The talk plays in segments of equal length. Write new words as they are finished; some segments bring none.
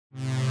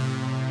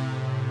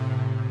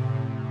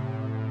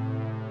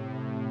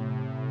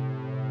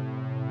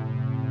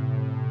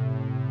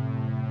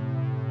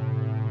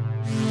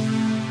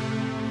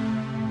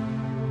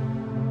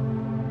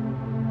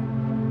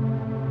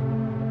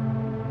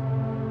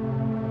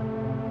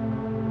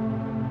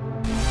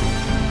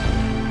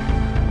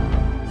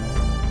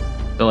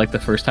So like the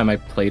first time I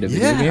played a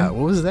video Yeah, game.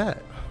 what was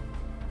that?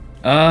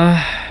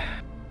 I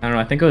don't know.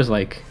 I think it was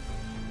like,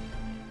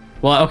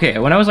 well, okay.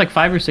 When I was like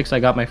 5 or 6,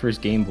 I got my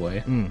first Game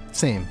Boy,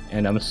 Same.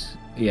 and I'm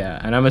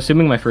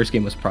assuming my first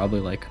game was probably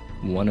like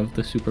one of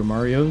the Super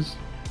Mario's.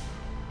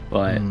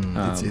 But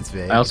It's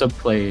vague. I also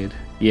played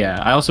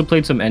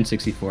some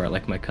N64 at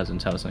like my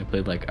cousin's house, and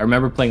I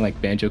remember playing like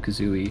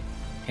Banjo-Kazooie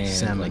and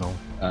Seminal.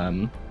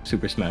 like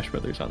Super Smash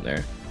Brothers on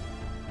there.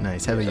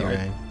 Nice. How about you,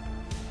 Ryan?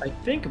 I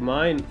think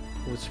mine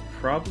was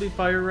probably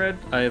Fire Red.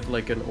 I have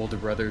like an older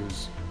brother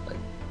who's like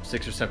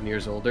 6 or 7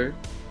 years older,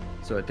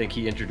 so I think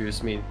he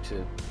introduced me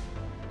to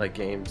like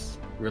games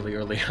really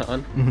early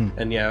on.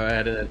 And yeah, I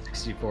had an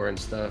N64 and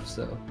stuff,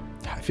 so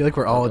I feel like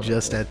we're all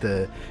just at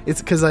the...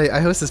 It's because I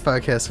host this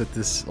podcast with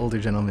this older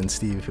gentleman,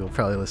 Steve, who will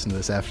probably listen to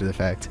this after the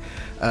fact.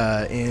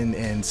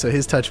 And so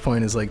his touch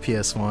point is like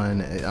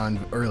PS1 on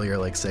earlier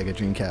like Sega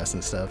Dreamcast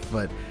and stuff.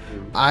 But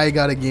I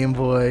got a Game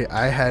Boy.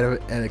 I had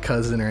a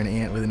cousin or an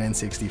aunt with an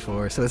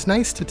N64. So it's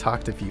nice to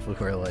talk to people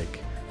who are like,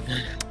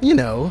 you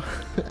know,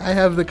 I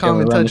have the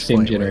common we're on the touch same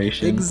point.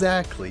 generation.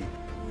 Exactly.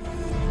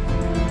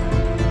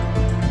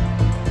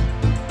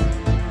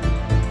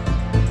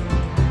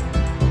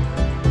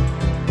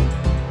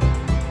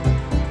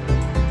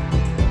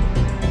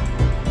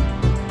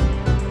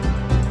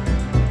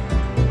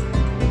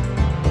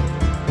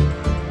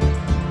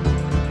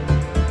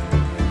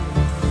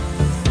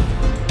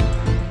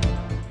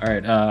 All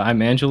right,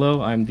 I'm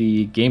Angelo. I'm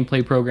the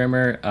gameplay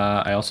programmer.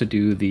 I also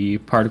do the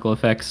particle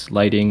effects,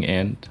 lighting,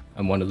 and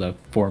I'm one of the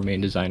 4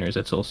 main designers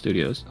at Soul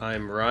Studios.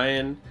 I'm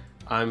Ryan.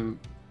 I'm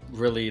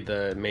really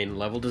the main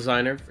level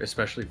designer,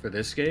 especially for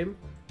this game,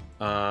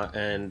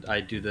 and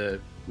I do the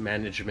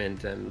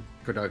management and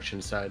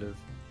production side of,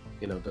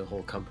 the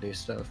whole company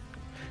stuff.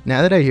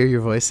 Now that I hear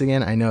your voice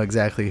again, I know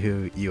exactly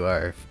who you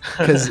are,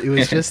 because it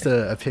was just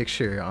a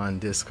picture on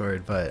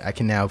Discord, but I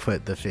can now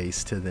put the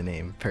face to the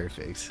name.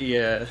 Perfect.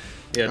 Yeah,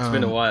 it's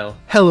been a while.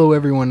 Hello,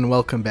 everyone, and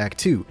welcome back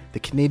to the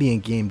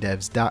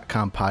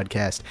CanadianGameDevs.com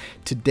podcast.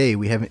 Today,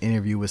 we have an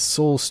interview with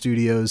Soul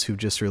Studios, who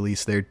just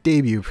released their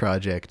debut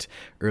project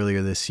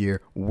earlier this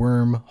year,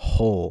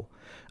 Wormhole.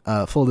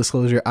 Full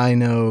disclosure, I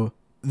know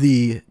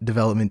the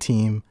development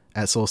team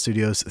at Soul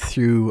Studios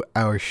through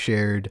our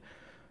shared...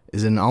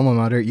 Is it an alma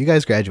mater? You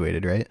guys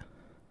graduated, right?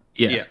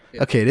 Yeah.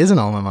 Okay, it is an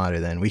alma mater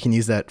then. We can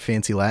use that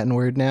fancy Latin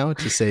word now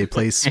to say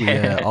place we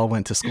all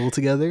went to school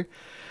together.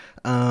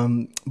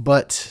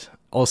 But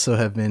also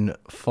have been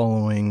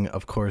following,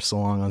 of course,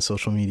 along on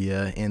social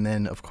media. And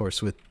then, of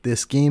course, with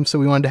this game. So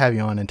we wanted to have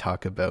you on and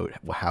talk about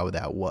how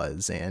that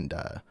was and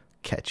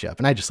catch up.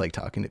 And I just like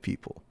talking to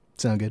people.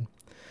 Sound good?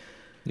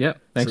 Yeah,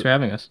 thanks for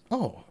having us.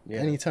 Oh, yeah.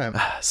 Anytime.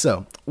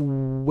 So,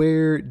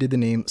 where did the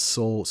name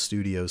Soul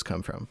Studios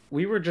come from?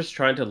 We were just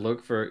trying to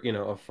look for,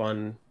 a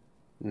fun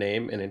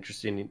name, an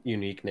interesting,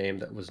 unique name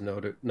that was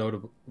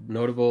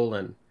notable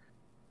and,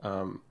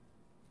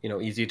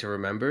 easy to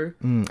remember.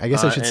 I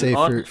guess I should say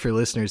for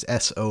listeners,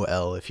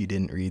 SOL, if you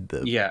didn't read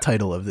the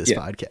title of this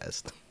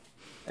podcast.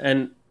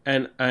 And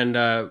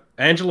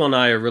Angelo and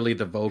I are really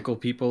the vocal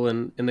people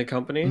in the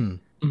company.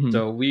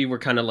 So we were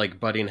kind of like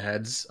butting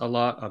heads a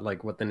lot on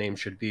like what the name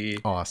should be.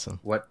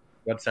 Awesome. What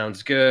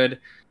sounds good.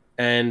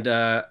 And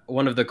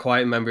one of the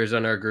quiet members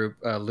on our group,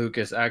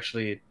 Lucas,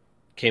 actually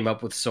came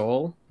up with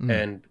Soul,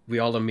 and we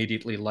all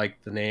immediately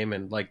liked the name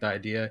and liked the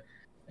idea,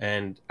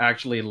 and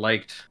actually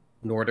liked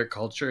Nordic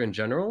culture in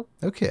general.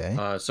 Okay.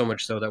 So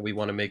much so that we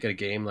want to make a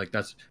game like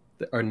that's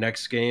our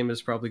next game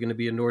is probably going to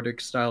be a Nordic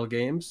style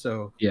game.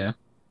 So yeah.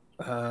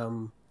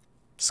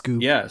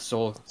 Scoop. Yeah,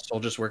 Soul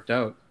just worked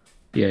out.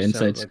 Yeah,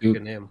 inside like scoop. A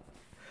good name.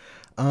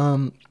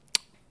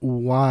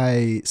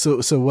 Why?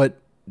 So what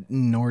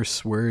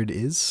Norse word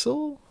is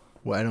soul?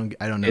 Well, I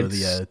don't know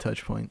the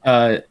touch point.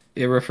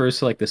 It refers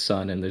to like the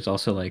sun, and there's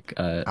also like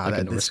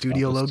the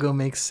studio logo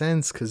makes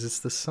sense because it's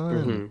the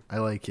sun. I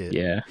like it.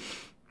 Yeah,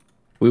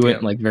 we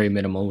went like very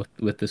minimal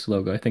with this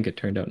logo. I think it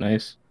turned out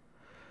nice.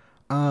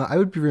 I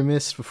would be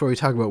remiss before we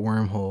talk about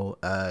Wormhole,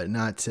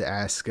 not to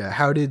ask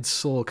how did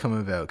Soul come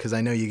about? Because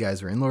I know you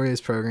guys were in Lauria's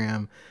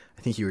program.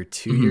 I think you were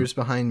 2 years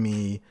behind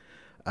me.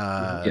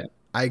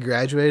 I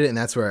graduated, and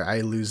that's where I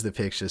lose the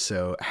picture.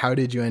 So how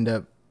did you end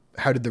up?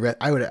 How did the rest?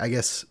 I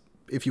guess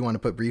if you want to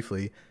put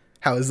briefly,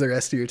 how was the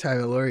rest of your time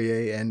at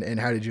Laurier, and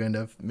how did you end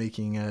up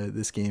making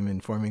this game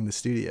and forming the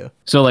studio?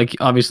 So like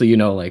obviously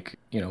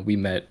we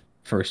met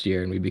first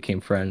year and we became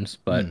friends,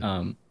 but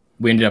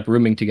we ended up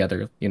rooming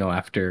together.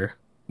 After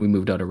we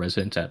moved out of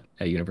residence at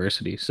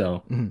university.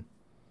 So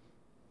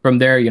from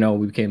there,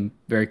 we became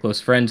very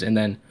close friends, and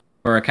then.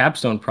 For a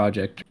capstone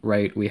project,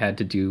 right, we had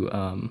to do,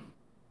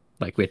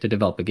 we had to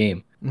develop a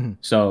game.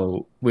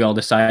 So we all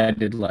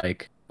decided,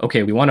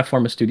 okay, we want to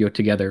form a studio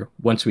together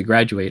once we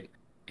graduate.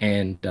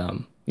 And,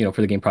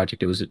 for the game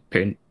project, it was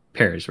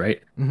pairs,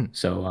 right?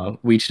 So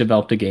we each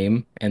developed a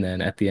game. And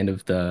then at the end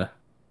of the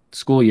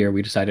school year,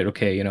 we decided,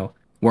 okay,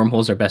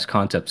 Wormhole's our best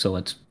concept. So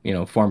let's,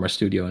 form our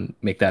studio and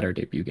make that our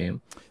debut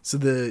game.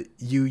 So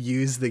you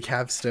use the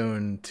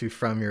capstone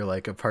from your,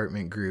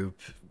 apartment group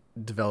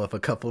develop a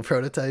couple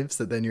prototypes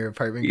that then your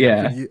apartment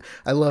Yeah, company.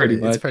 I love pretty it.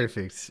 It's much.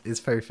 perfect. It's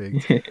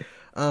perfect.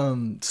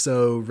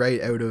 So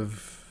right out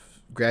of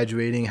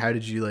graduating, how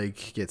did you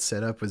like get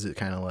set up? Was it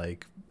kind of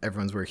like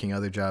everyone's working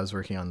other jobs,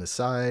 working on the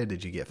side?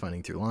 Did you get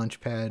funding through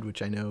Launchpad,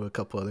 which I know a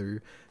couple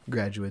other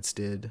graduates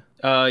did?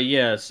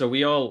 Yeah, so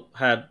we all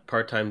had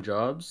part-time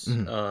jobs,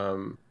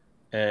 Mhm.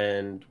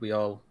 and we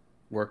all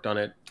worked on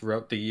it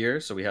throughout the year,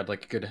 so we had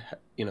like a good,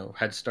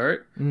 head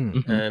start,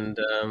 Mm. Hmm.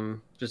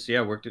 and just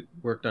yeah,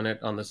 worked on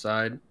it on the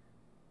side,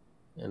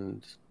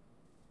 and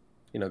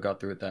got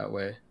through it that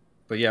way.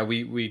 But yeah,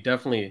 we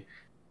definitely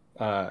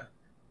uh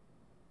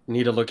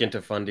need to look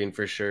into funding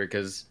for sure,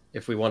 because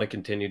if we want to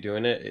continue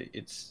doing it,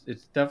 it's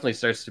definitely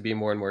starts to be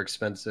more and more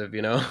expensive,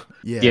 you know?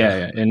 Yeah.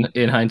 Yeah, yeah.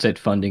 In hindsight,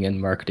 funding and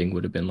marketing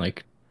would have been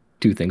like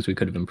two things we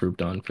could have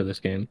improved on for this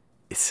game.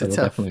 It's a That will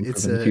tough. definitely improve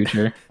It's in the a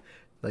future.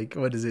 like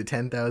what is it?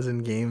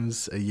 10,000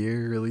 games a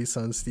year release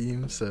on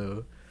Steam.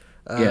 So,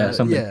 Yeah,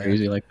 something yeah,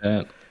 crazy like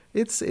that.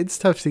 it's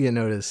tough to get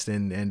noticed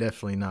and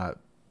definitely not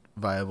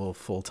viable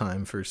full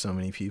time for so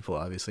many people.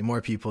 Obviously, more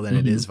people than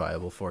it Hmm. is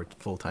viable for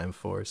full time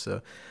for.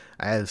 So,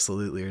 I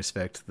absolutely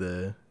respect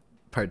the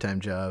part time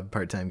job,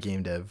 part time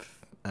game dev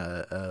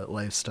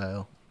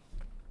lifestyle.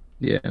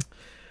 Yeah.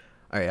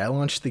 All right, I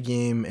launched the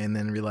game and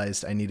then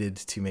realized I needed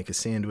to make a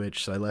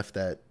sandwich, so I left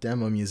that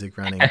demo music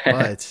running.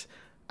 But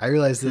I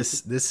realized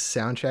this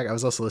soundtrack. I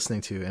was also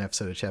listening to an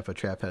episode of Chapo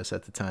Trap House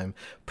at the time.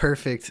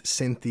 Perfect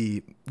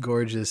synthy,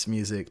 gorgeous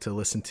music to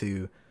listen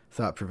to,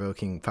 thought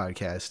provoking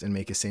podcast and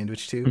make a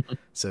sandwich to.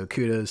 So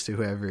kudos to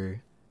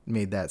whoever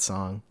made that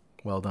song.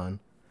 Well done.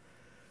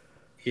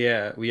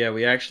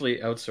 We actually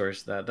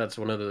outsourced that. That's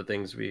one of the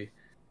things we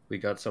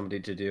got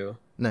somebody to do.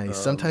 Nice. Um,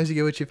 Sometimes you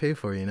get what you pay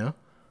for, you know.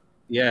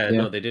 yeah, Yeah.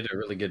 no, they did a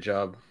really good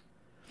job.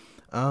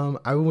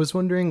 I was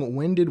wondering,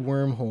 when did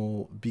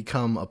Wormhole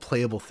become a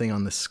playable thing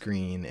on the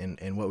screen,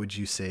 and what would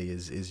you say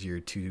is your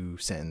 2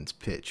 sentence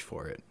pitch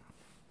for it?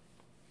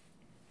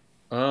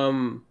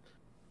 Um,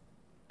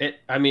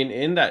 I mean,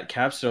 in that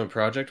capstone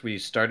project, we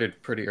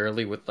started pretty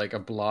early with like a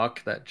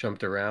block that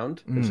jumped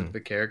around instead Mm, of a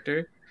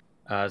character.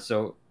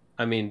 So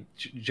I mean,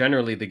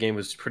 generally the game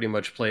was pretty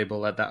much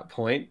playable at that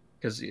point,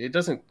 because it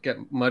doesn't get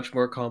much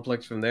more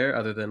complex from there,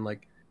 other than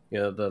like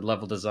the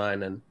level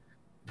design and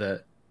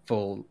the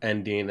full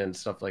ending and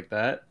stuff like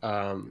that.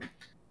 But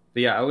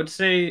yeah, I would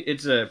say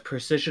it's a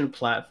precision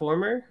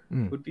platformer.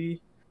 mm. Would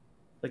be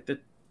like the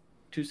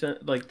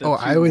like the Oh,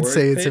 I two would word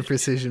say it's a pitch.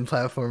 precision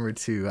platformer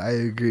too. I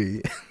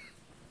agree.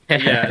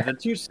 Yeah, the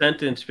two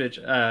sentence pitch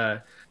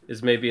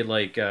is maybe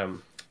like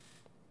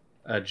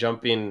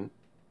jumping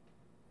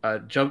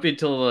jumping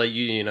till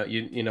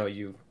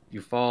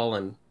you fall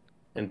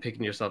and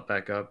picking yourself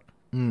back up,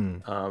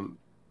 Mm.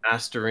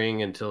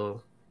 mastering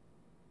until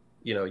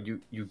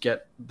you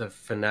get the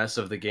finesse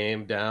of the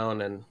game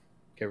down and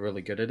get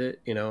really good at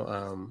it. I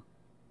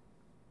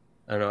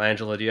don't know,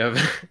 Angela, do you have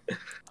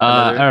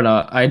I another? don't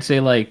know. I'd say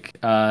like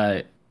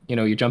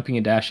you're jumping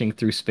and dashing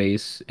through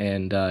space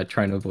and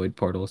trying to avoid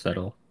portals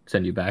that'll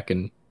send you back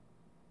and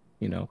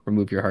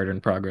remove your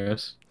hard-earned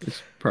progress.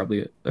 It's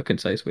probably a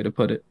concise way to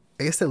put it.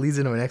 I guess that leads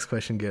into my next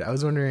question. Good. I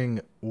was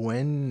wondering,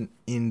 when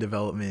in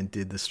development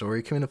did the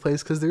story come into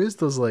place? Because there is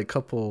those like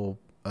couple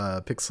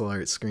pixel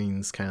art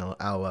screens, kind of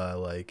a la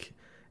like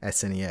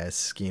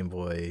SNES, Game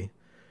Boy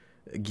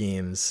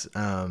games.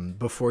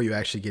 Before you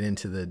actually get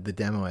into the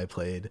demo I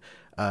played,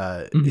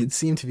 Mhm. it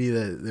seemed to be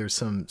that there's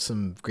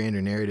some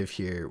grander narrative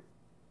here.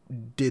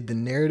 Did the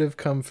narrative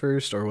come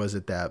first, or was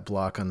it that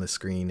block on the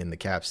screen in the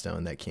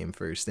capstone that came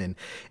first? And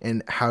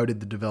how did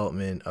the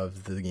development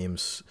of the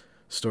game's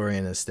story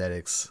and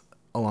aesthetics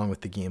along with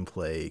the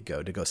gameplay go?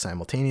 Did it go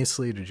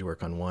simultaneously? Did you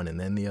work on one and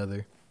then the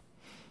other?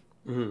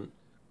 Mhm.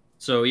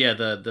 So yeah,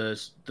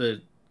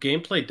 the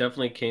gameplay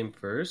definitely came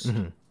first.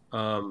 Mm-hmm.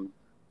 Um,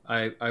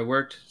 I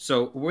worked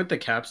so with the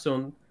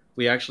capstone.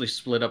 We actually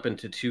split up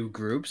into two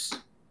groups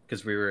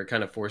because we were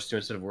kind of forced to,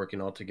 instead of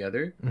working all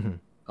together.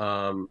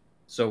 Mm-hmm.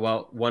 So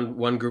while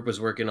one group was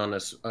working on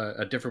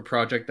a different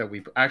project that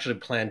we actually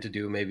planned to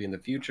do maybe in the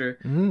future,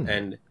 Mm-hmm.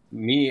 and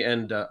me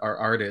and our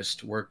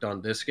artist worked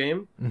on this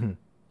game.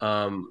 Mm-hmm.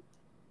 Um,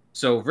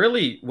 so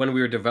really, when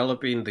we were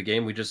developing the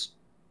game, we just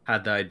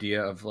had the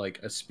idea of like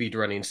a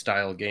speedrunning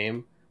style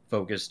game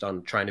focused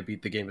on trying to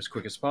beat the game as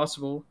quick as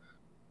possible.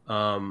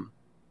 Um,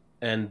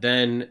 and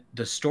then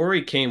the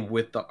story came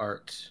with the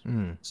art.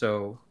 Mm-hmm.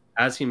 So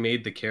as he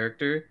made the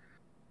character,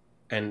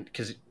 and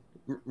because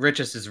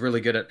Richest is really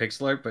good at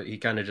pixel art, but he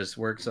kind of just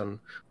works on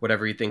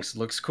whatever he thinks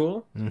looks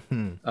cool.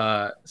 Mm-hmm.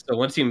 So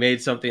once he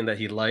made something that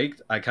he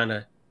liked, I kind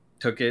of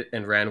took it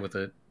and ran with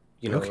it,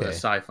 a Okay,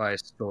 sci-fi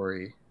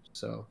story.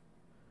 So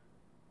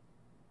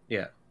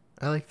yeah.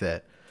 I like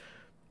that.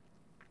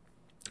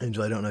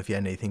 Angela, I don't know if you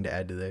had anything to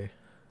add to there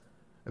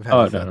of how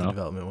Oh, you no, thought the no.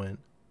 development went.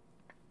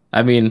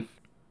 I mean,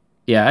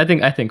 yeah,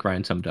 I think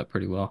Ryan summed it up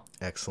pretty well.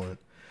 Excellent.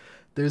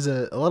 There's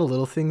a lot of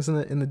little things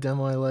in the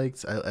demo I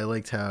liked. I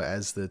liked how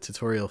as the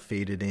tutorial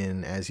faded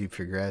in as you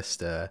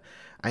progressed,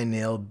 I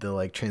nailed the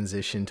like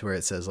transition to where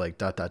it says like ...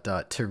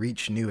 to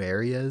reach new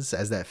areas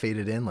as that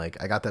faded in.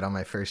 Like I got that on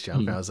my first jump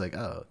and I was like,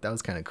 oh, that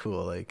was kind of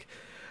cool. Like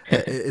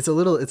it's a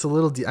little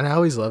and I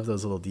always love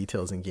those little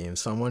details in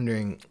games. So I'm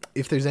wondering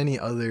if there's any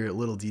other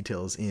little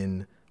details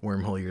in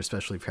Wormhole you're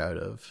especially proud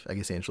of. I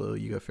guess Angelo,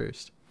 you go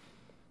first.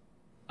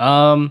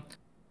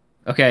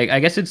 Okay, I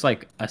guess it's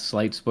like a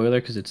slight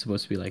spoiler because it's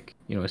supposed to be like,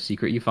 a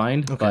secret you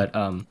find. Okay. But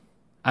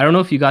I don't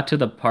know if you got to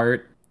the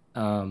part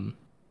in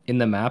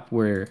the map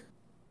where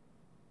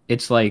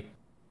it's like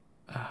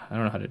I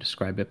don't know how to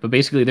describe it, but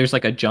basically there's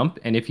like a jump,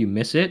 and if you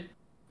miss it,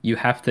 you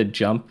have to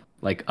jump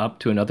like up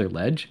to another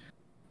ledge.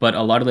 But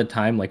a lot of the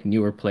time, like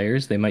newer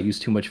players, they might use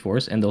too much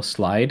force and they'll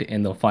slide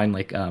and they'll find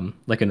like an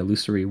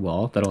illusory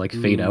wall that'll like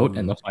fade out,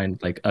 and they'll find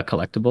like a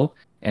collectible,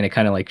 and it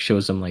kind of like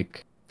shows them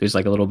like there's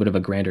like a little bit of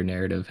a grander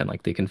narrative, and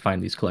like they can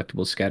find these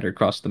collectibles scattered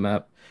across the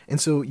map. And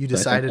so you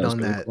decided on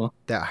really cool.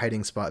 that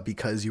hiding spot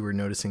because you were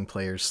noticing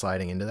players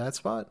sliding into that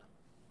spot?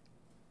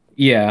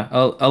 Yeah,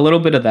 a little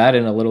bit of that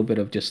and a little bit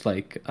of just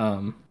like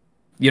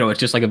it's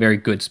just like a very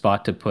good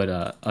spot to put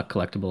a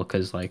collectible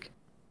because like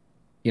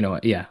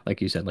yeah,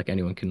 like you said, like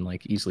anyone can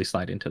like easily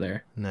slide into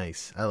there.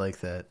 Nice. I like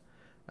that.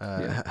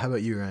 How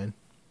about you, Ryan?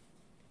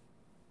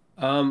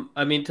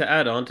 I mean, to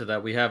add on to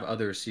that, we have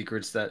other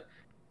secrets that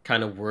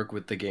kind of work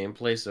with the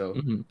gameplay. So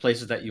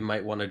places that you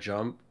might want to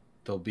jump,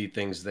 there'll be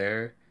things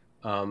there.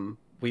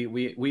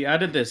 We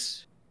added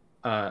this.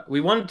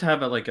 We wanted to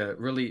have a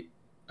really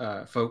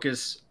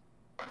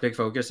big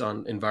focus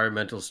on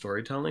environmental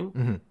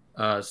storytelling.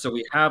 So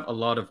we have a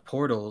lot of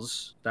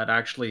portals that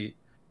actually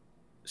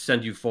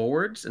send you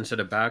forwards instead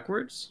of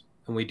backwards,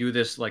 and we do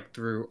this like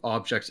through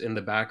objects in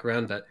the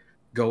background that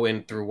go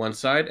in through one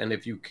side, and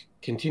if you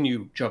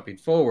continue jumping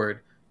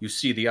forward, you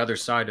see the other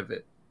side of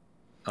it.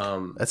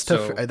 That's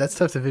tough. That's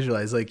tough to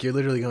visualize. Like you're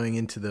literally going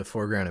into the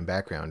foreground and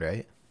background,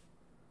 right?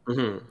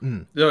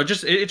 No, it's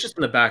just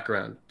in the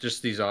background,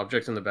 just these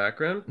objects in the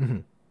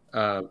background.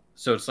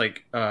 So it's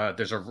like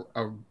there's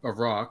a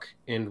rock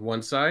in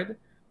one side,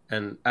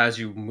 and as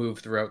you move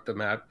throughout the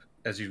map,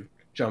 as you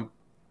jump,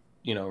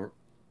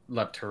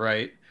 left to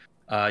right,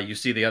 you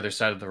see the other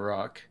side of the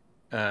rock.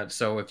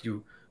 So if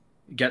you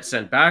get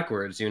sent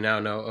backwards, you now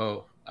know,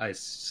 oh, I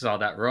saw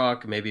that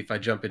rock. Maybe if I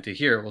jump into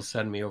here, it will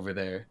send me over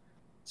there.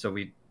 So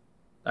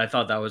I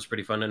thought that was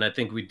pretty fun, and I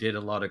think we did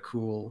a lot of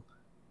cool.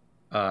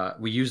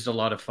 We used a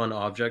lot of fun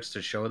objects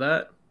to show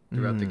that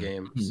throughout the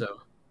game.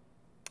 So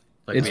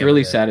like, it's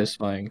really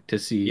satisfying to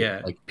see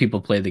like people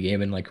play the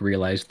game and like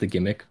realize the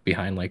gimmick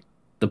behind like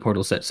the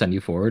portals that send you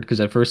forward. Because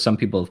at first some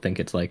people think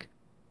it's like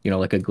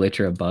like a glitch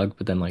or a bug,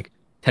 but then like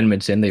 10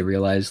 minutes in they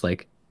realize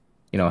like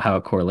how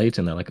it correlates,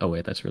 and they're like, oh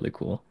wait, that's really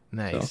cool.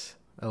 Nice.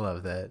 So, I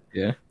love that.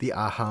 Yeah, the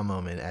aha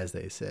moment, as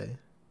they say.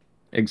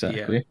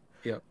 Exactly.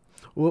 Yeah.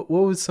 What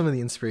was some of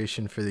the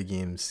inspiration for the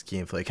game's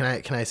gameplay?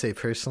 Can I say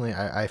personally,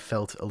 I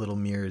felt a little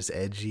Mirror's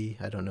edgy.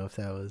 I don't know if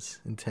that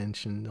was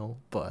intentional,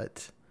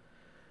 but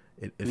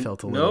it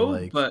felt a little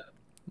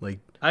like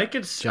I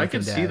could see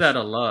that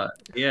a lot.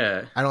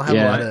 Yeah. I don't have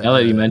a lot of. I'll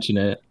let you mention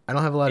it. I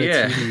don't have a lot of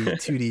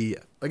 2D.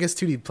 I guess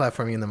 2D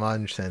platforming in the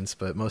modern sense,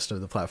 but most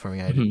of the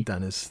platforming I've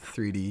done is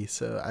 3D.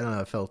 So I don't know.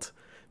 It felt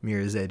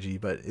Mirror's edgy,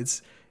 but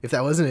if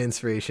that wasn't an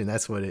inspiration,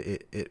 that's what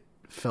it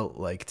felt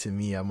like to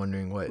me. I'm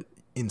wondering what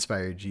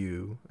inspired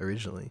you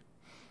originally.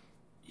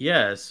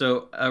 Yeah,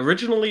 so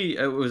originally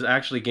it was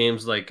actually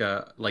games like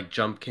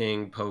Jump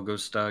King, Pogo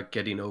Stuck,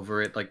 Getting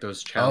Over It, like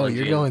those challenging.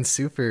 Oh, you're going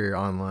super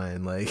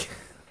online, like.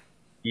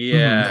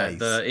 Yeah, nice.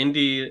 The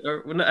indie,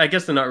 or I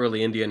guess they're not really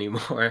indie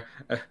anymore.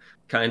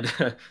 Kind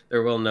of,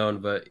 they're well known,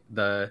 but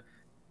the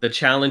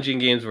challenging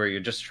games where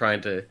you're just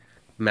trying to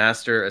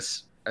master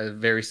a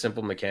very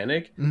simple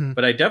mechanic.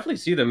 But I definitely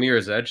see the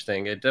Mirror's Edge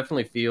thing. It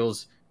definitely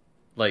feels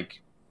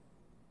like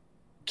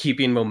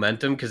keeping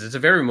momentum, because it's a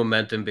very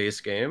momentum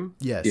based game.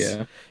 Yes.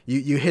 Yeah.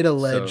 You hit a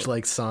ledge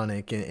like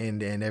Sonic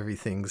and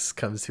everything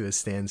comes to a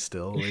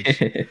standstill,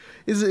 which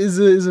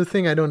is a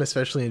thing I don't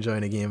especially enjoy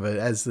in a game, but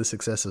as the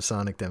success of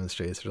Sonic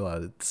demonstrates, there's a lot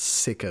of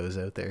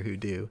sickos out there who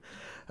do.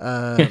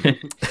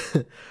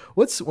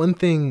 What's one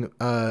thing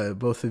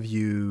both of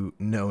you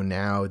know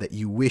now that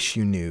you wish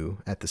you knew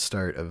at the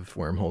start of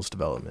Wormhole's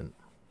development?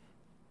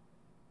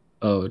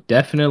 Oh,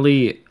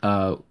 definitely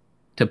to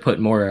put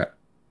more,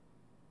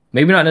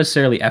 maybe not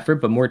necessarily effort,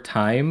 but more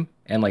time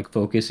and like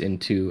focus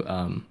into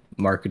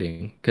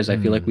marketing, because I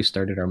feel like we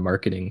started our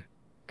marketing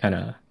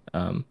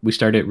we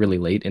started really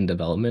late in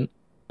development.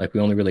 Like we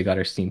only really got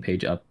our Steam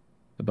page up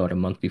about a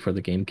month before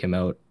the game came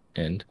out,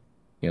 and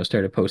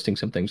started posting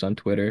some things on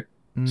Twitter.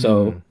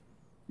 So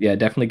yeah,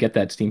 definitely get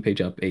that Steam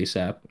page up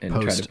ASAP and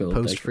try to build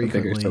like a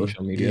bigger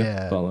social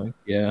media following.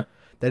 Yeah.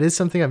 That is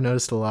something I've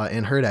noticed a lot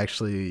and heard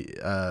actually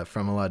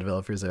from a lot of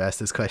developers. I've asked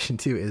this question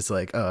too, is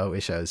like, oh, I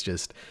wish I was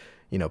just,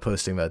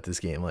 posting about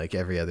this game like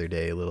every other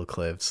day, little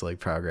clips, like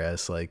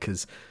progress, like,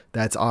 because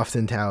that's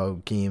often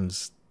how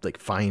games like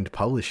find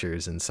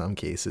publishers in some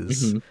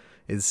cases.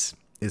 It's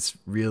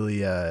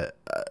really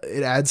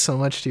it adds so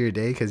much to your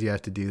day because you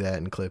have to do that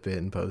and clip it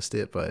and post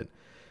it, but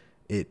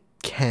it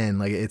can,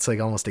 like, it's like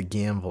almost a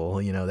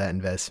gamble, you know, that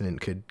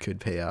investment could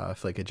pay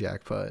off like a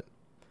jackpot.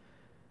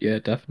 Yeah,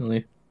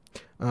 definitely.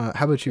 How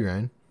about you,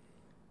 Ryan?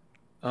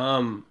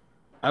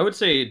 I would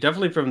say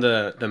definitely from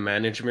the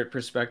management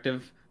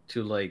perspective,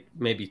 to like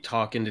maybe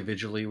talk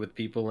individually with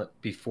people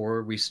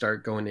before we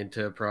start going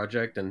into a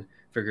project and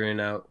figuring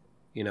out,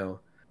 you know,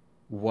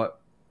 what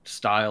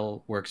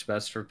style works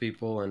best for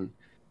people, and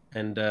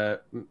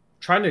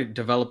trying to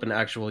develop an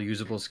actual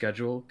usable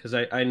schedule, because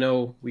I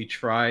know we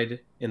tried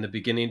in the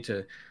beginning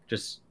to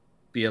just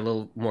be a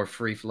little more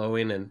free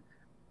flowing and,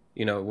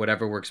 you know,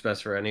 whatever works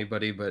best for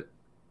anybody, but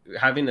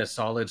having a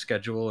solid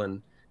schedule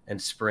and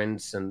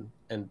sprints and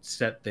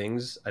set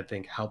things, I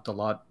think helped a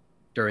lot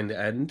during the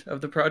end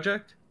of the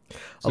project.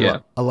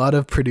 So, A lot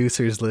of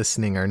producers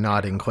listening are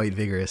nodding quite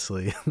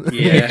vigorously.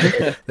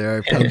 yeah. There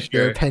are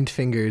there are pent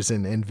fingers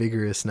and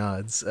vigorous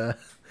nods.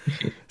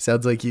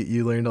 Sounds like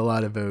you learned a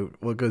lot about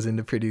what goes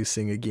into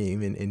producing a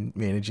game and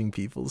managing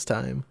people's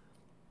time.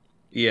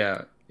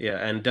 Yeah,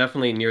 and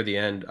definitely near the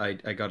end, I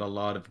got a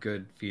lot of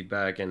good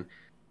feedback, and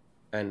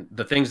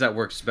the things that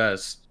works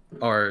best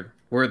were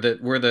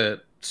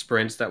the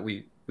sprints that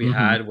we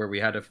had, where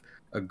we had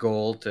a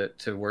goal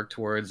to work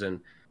towards,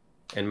 and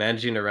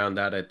managing around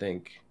that, I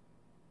think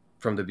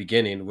from the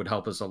beginning would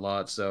help us a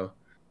lot. So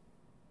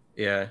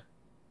yeah,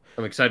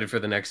 I'm excited for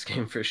the next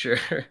game for sure.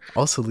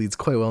 Also leads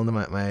quite well into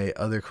my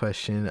other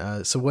question.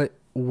 So what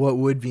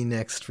would be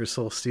next for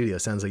Soul Studio?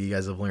 Sounds like you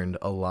guys have learned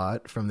a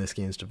lot from this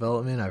game's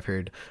development. I've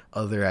heard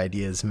other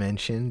ideas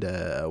mentioned.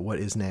 What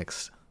is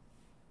next?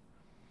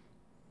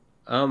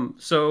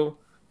 So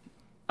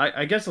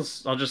I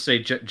guess I'll just say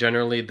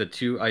generally the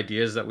two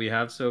ideas that we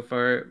have so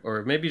far,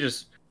 or maybe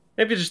just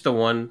the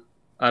one.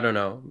 I don't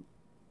know.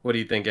 What do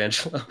you think,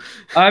 Angelo?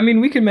 I mean,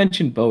 we could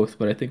mention both,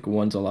 but I think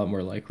one's a lot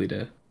more likely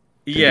to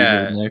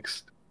yeah, be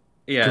next.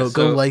 Yeah.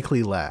 Go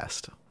likely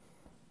last.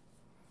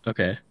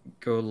 Okay.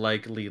 Go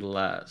likely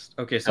last.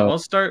 Okay, so I'll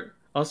start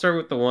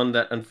with the one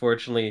that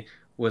unfortunately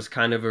was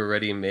kind of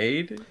already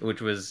made, which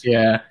was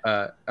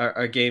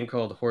a game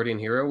called Hoarding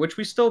Hero, which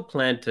we still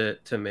plan to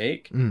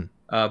make.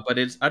 But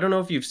I don't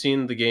know if you've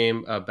seen the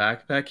game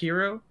Backpack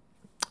Hero.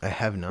 I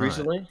have not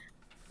recently.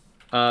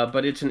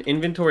 But it's an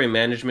inventory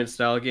management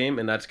style game,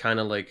 and that's kind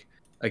of like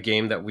a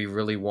game that we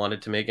really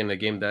wanted to make, and a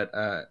game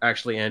that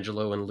actually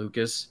Angelo and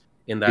Lucas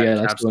in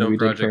that Capstone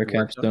project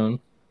worked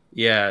on.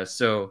 Yeah,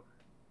 so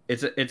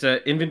it's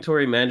a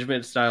inventory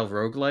management style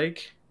roguelike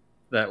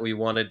that we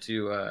wanted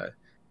to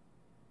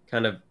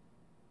kind of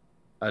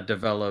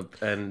develop,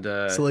 and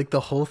so like the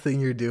whole thing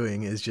you're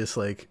doing is just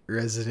like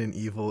Resident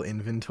Evil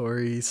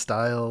inventory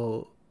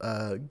style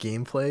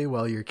gameplay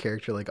while your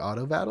character like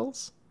auto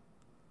battles.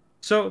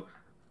 So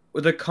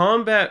the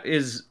combat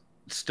is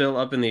still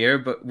up in the air,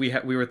 but we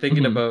were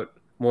thinking about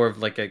more of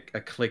like a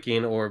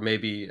clicking, or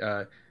maybe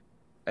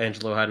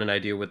Angelo had an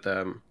idea with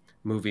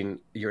moving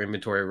your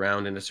inventory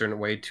around in a certain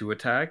way to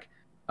attack.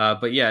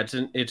 But yeah,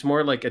 it's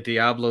more like a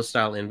Diablo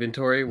style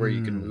inventory where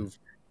you can move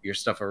your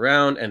stuff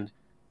around, and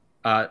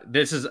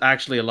this is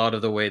actually a lot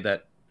of the way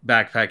that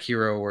Backpack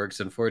Hero works,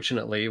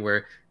 unfortunately,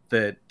 where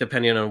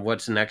depending on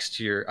what's next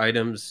to your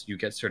items, you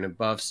get certain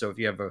buffs. So if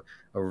you have a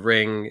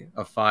ring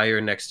of fire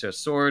next to a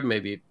sword,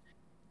 maybe it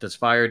does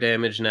fire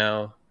damage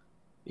now,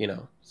 you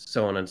know,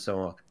 so on and so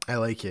on. I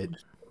like it.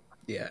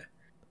 Yeah.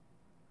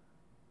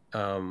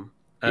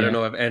 I don't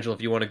know if Angelo,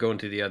 if you want to go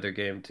into the other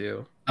game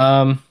too.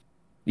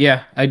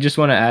 Yeah, I just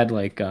want to add,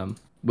 like,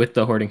 with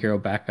the Hoarding Hero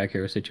Backpack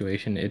Hero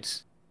situation,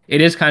 it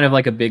is kind of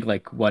like a big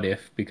like what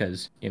if,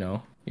 because you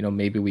know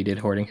maybe we did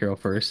Hoarding Hero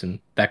first and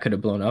that could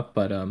have blown up,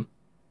 but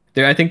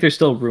I think there's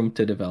still room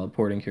to develop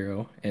Hoarding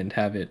Hero and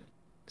have it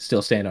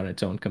still stand on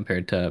its own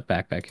compared to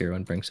Backpack Hero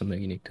and bring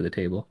something unique to the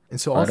table. And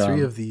so all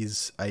three of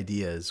these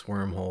ideas,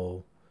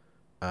 Wormhole,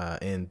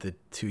 and the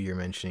two you're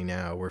mentioning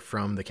now, were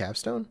from the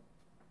Capstone?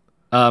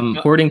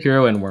 Hoarding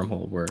Hero and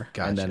Wormhole were.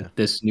 Gotcha. And then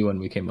this new one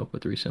we came up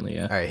with recently,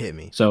 yeah. All right, hit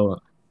me. So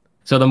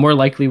the more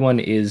likely one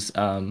is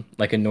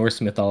like a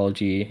Norse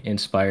mythology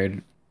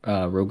inspired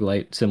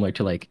roguelite, similar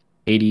to like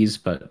Hades,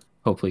 but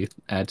hopefully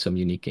add some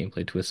unique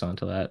gameplay twists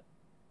onto that.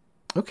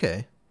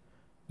 Okay.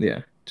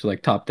 Yeah. So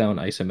like top-down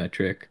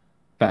isometric,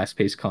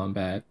 fast-paced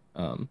combat.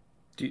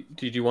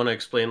 Did you want to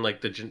explain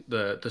like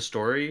the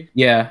story?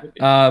 Yeah.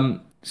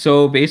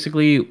 So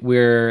basically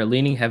we're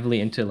leaning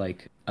heavily into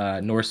like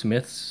Norse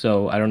myths.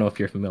 So I don't know if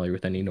you're familiar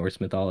with any Norse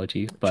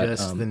mythology, but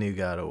just the new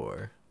God of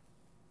War.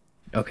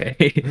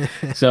 Okay.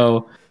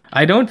 So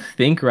I don't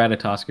think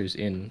Ratatoskr's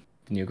in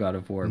the new God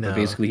of War, but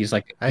basically he's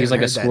like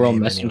a squirrel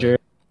messenger.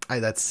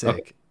 Anyway. That's sick.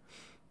 Okay.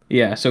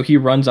 Yeah, so he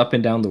runs up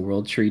and down the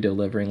world tree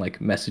delivering like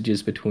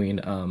messages between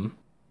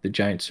the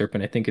giant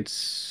serpent. I think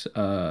it's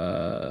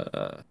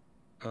Nidhogg?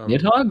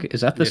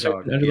 Is that the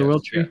serpent under the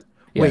world tree?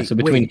 Yeah. Wait, so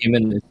between him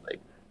and this, like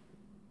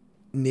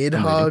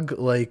Nidhogg,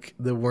 like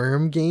the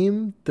worm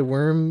game, the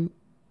worm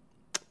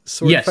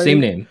sword. Yes, same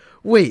name.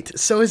 Wait,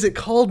 so is it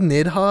called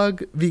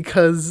Nidhogg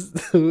because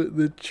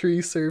the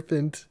tree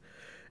serpent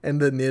And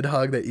the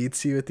Nidhogg that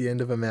eats you at the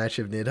end of a match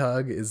of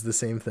Nidhogg is the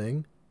same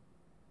thing?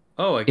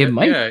 Oh, I guess, It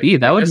might be.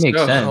 That would make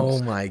sense.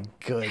 Oh my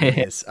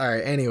goodness. All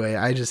right, anyway,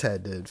 I just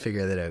had to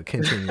figure that out.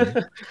 Continue.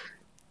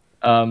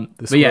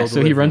 But yeah,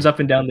 so he runs up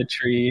and down the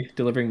tree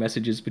delivering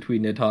messages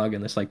between Nidhogg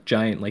and this like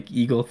giant like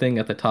eagle thing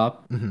at the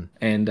top.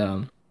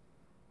 And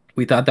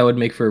we thought that would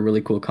make for a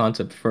really cool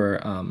concept for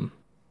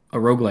a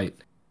roguelite.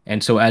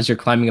 And so as you're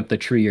climbing up the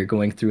tree, you're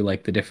going through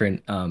like the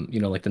different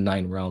like the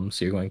 9 realms.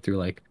 So you're going through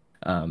like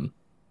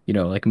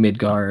like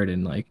Midgard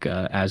and like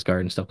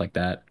Asgard and stuff like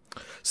that.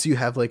 So you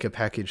have like a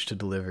package to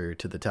deliver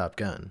to the Top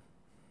Gun.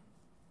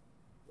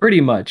 Pretty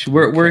much.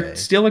 We're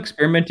still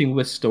experimenting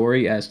with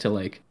story as to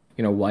like,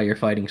 why you're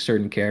fighting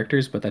certain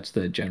characters, but that's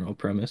the general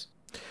premise.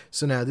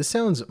 So now this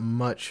sounds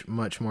much,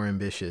 much more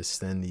ambitious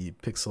than the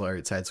pixel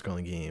art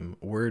side-scrolling game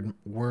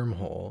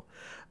Wormhole.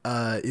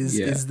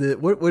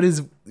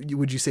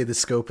 Would you say the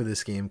scope of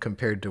this game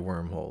compared to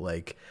Wormhole?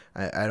 Like,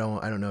 I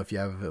don't know if you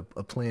have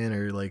a plan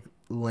or like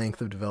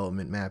length of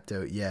development mapped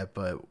out yet,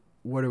 but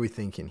what are we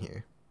thinking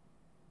here?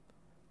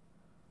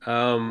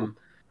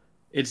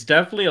 It's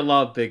definitely a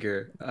lot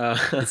bigger.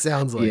 It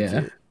sounds like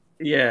it.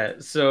 Yeah.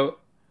 So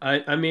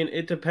I mean,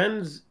 it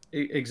depends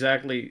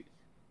exactly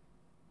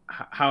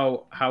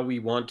how we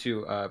want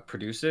to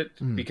produce it,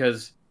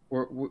 because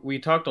we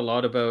talked a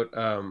lot about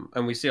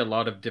and we see a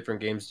lot of different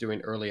games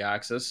doing early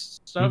access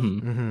stuff.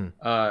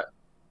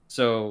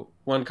 So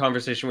one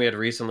conversation we had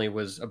recently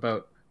was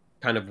about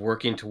kind of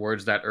working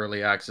towards that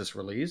early access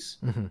release.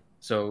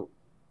 So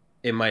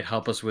it might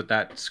help us with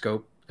that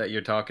scope that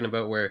you're talking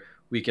about, where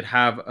we could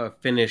have a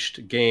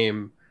finished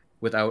game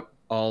without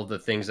all the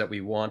things that we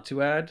want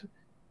to add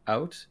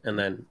out, and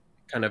then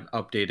kind of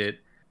update it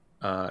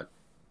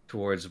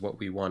towards what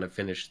we want to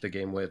finish the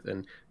game with,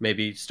 and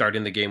maybe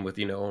starting the game with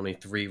only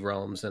 3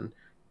 realms and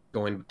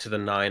going to the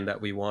 9 that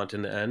we want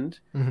in the end.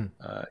 Can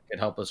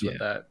help us with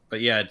that.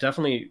 But yeah,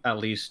 definitely at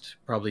least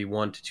probably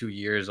 1 to 2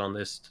 years on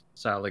this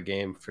style of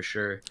game for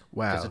sure.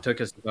 Wow. Because it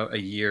took us about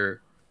a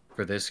year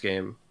for this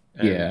game.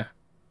 And,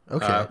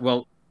 okay.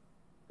 Well,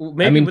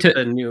 maybe with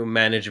the new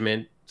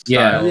management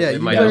style,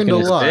 you've learned a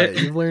lot.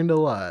 You've learned a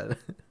lot.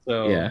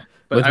 So yeah.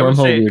 But with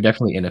Wormhole, we were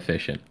definitely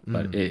inefficient,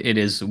 but it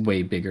is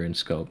way bigger in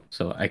scope.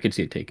 So I could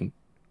see it taking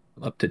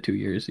up to 2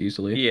 years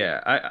easily. Yeah,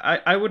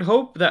 I would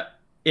hope that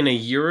in a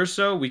year or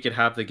so we could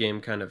have the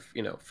game kind of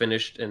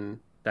finished in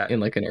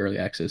like an early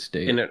access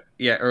state.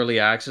 Early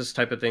access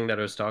type of thing that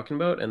I was talking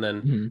about, and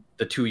then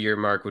the 2-year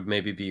mark would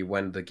maybe be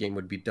when the game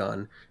would be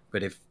done.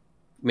 But if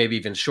maybe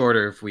even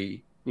shorter, if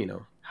we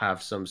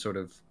have some sort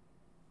of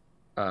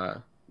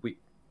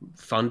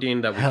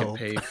funding that we can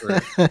pay for.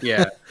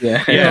 Yeah.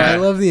 I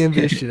love the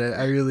ambition.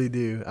 I really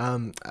do.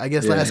 I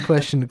guess last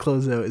question to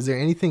close out, is there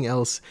anything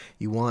else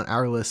you want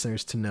our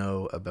listeners to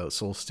know about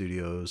Soul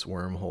Studios,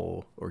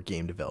 Wormhole, or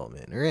game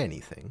development, or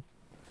anything?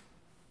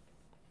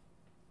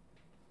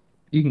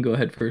 You can go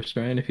ahead first,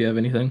 Ryan, if you have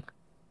anything.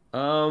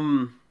 I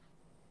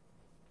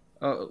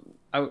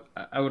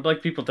would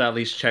like people to at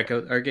least check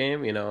out our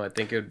game. I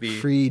think it would be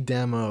free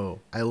demo.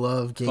 I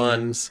love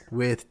games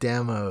with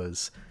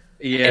demos.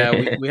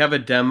 Yeah, we have a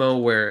demo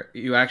where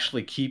you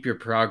actually keep your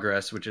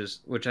progress, which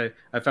I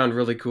found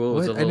really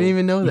cool. I didn't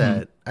even know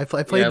that. I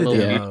played the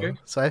demo, feature.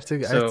 So I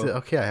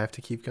have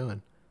to keep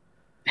going.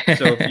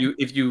 So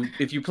if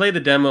you play the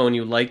demo and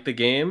you like the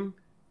game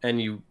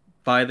and you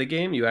buy the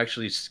game, you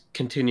actually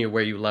continue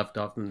where you left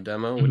off in the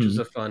demo, which is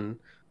a fun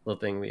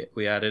little thing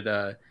we added.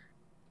 But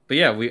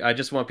yeah, I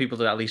just want people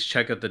to at least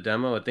check out the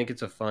demo. I think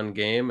it's a fun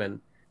game, and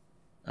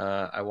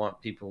I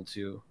want people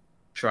to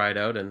try it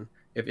out. And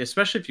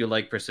especially if you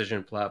like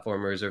precision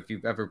platformers, or if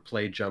you've ever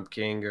played Jump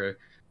King or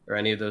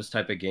any of those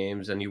type of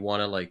games and you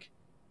want to like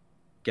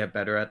get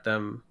better at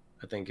them,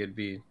 I think it'd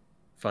be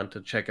fun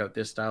to check out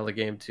this style of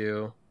game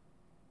too.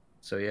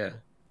 So yeah.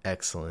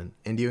 Excellent.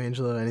 And you,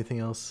 Angelo, anything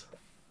else?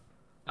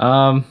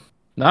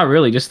 Not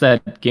really, just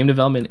that game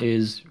development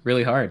is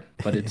really hard,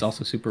 but it's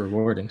also super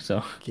rewarding.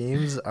 So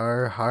games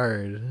are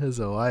hard, as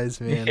a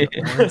wise man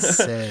once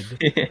said.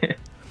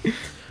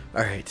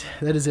 All right,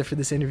 that is it for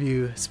this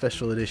interview,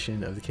 special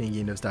edition of the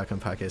CanadianGameDevs.com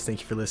podcast. Thank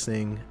you for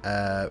listening.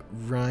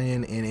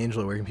 Ryan and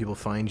Angelo, where can people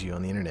find you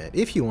on the internet?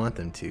 If you want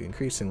them to.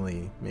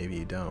 Increasingly, maybe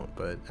you don't,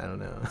 but I don't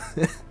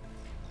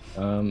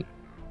know.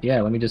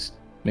 Let me just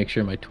make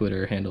sure my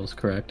Twitter handle is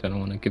correct. I don't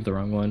want to give the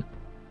wrong one.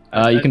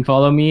 You can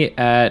follow me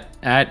at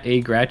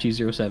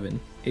agraci07,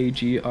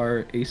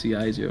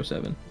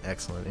 AGRACI07.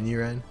 Excellent. And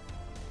you, Ryan?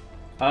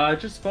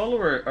 Just follow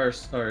our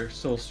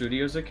Soul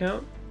Studios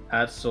account,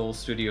 at Soul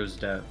Studios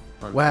Dev.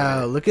 Wow,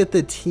 Twitter. Look at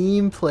the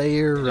team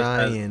player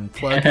Ryan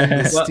plugging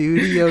the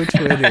studio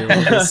Twitter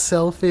while the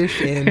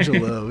selfish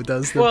Angelo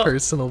does the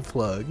personal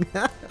plug.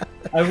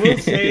 I will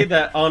say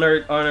that on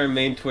our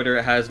main Twitter,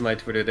 it has my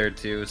Twitter there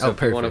too. So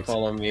if you want to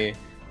follow me,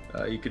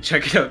 you could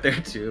check it out there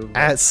too.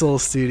 At Soul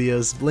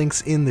Studios,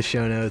 links in the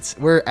show notes.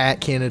 We're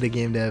at Canada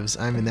Game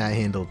Devs. I'm in that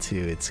handle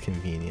too. It's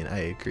convenient. I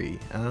agree.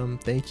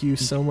 Thank you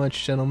so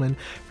much, gentlemen,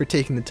 for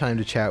taking the time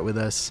to chat with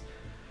us.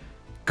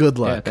 Good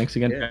luck. Yeah, thanks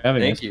again for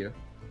having us. Thank you.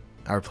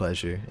 Our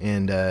pleasure.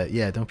 And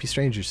don't be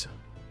strangers.